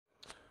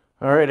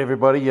All right,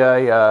 everybody,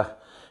 I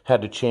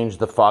had to change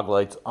the fog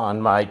lights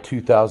on my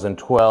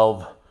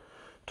 2012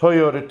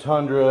 Toyota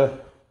Tundra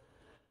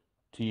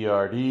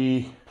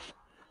TRD.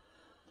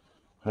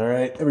 All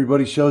right,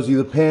 everybody shows you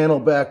the panel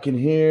back in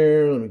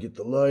here. Let me get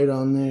the light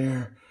on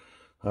there.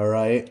 All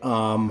right,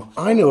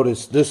 I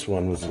noticed this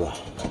one was the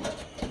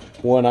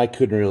one I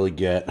couldn't really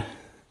get.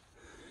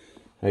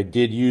 I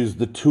did use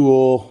the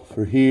tool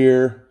for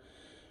here,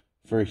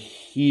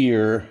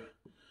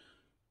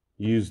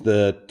 use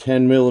the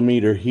 10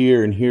 millimeter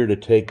here and here to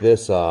take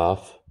this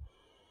off.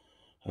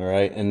 All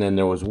right, and then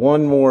there was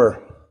one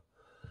more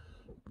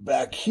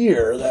back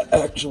here that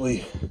actually,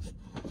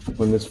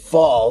 when this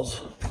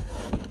falls,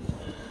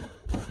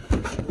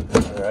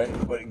 all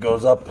right, but it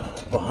goes up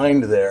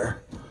behind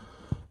there,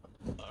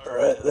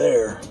 right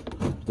there.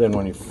 Then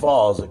when he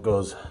falls, it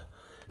goes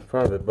in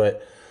front of it.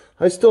 But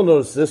I still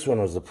noticed this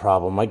one was the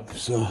problem.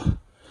 So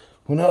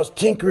when I was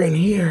tinkering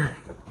here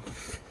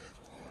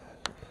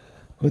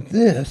with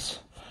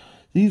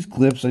these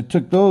clips, I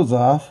took those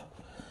off.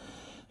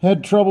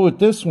 Had trouble with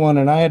this one,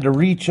 and I had to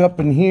reach up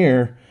in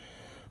here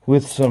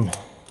with some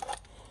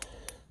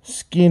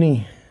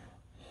skinny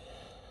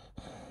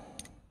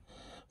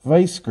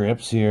vice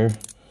grips here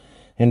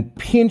and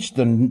pinch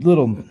the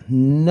little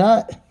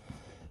nut,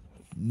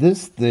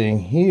 this thing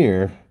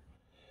here,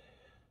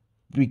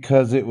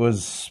 because it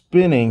was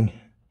spinning,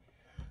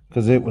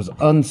 because it was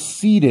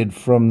unseated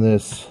from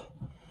this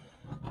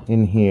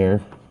in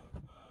here.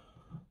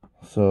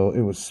 So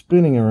it was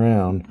spinning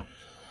around.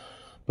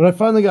 But I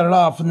finally got it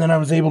off, and then I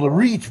was able to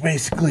reach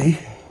basically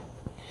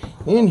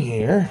in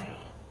here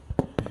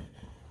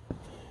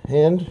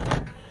and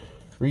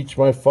reach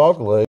my fog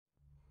light.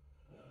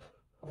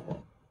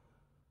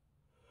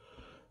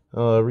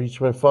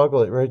 Reach my fog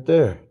light right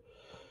there.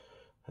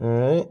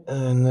 Alright,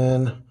 and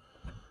then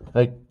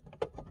I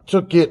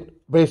took it,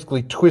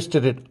 basically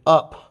twisted it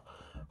up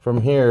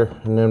from here,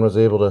 and then was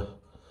able to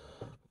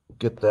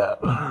get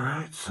that.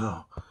 Alright,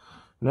 so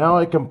now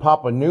I can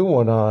pop a new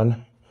one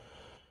on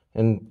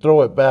and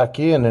throw it back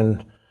in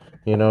and,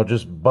 you know,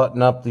 just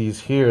button up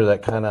these here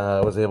that kind of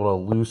I was able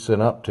to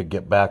loosen up to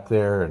get back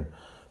there and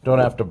don't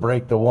have to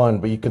break the one.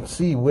 But you can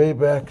see way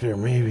back there,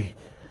 maybe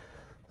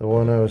the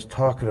one I was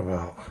talking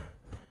about.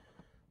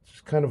 It's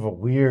just kind of a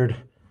weird,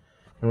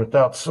 and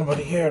without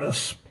somebody here to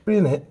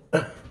spin it,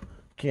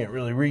 can't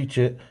really reach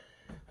it.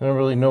 I don't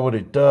really know what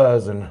it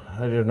does, and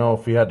I didn't know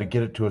if you had to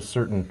get it to a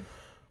certain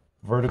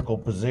vertical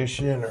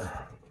position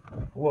or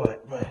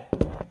what, but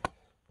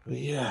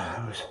yeah,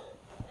 I was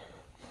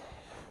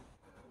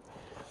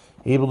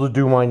able to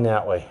do mine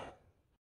that way.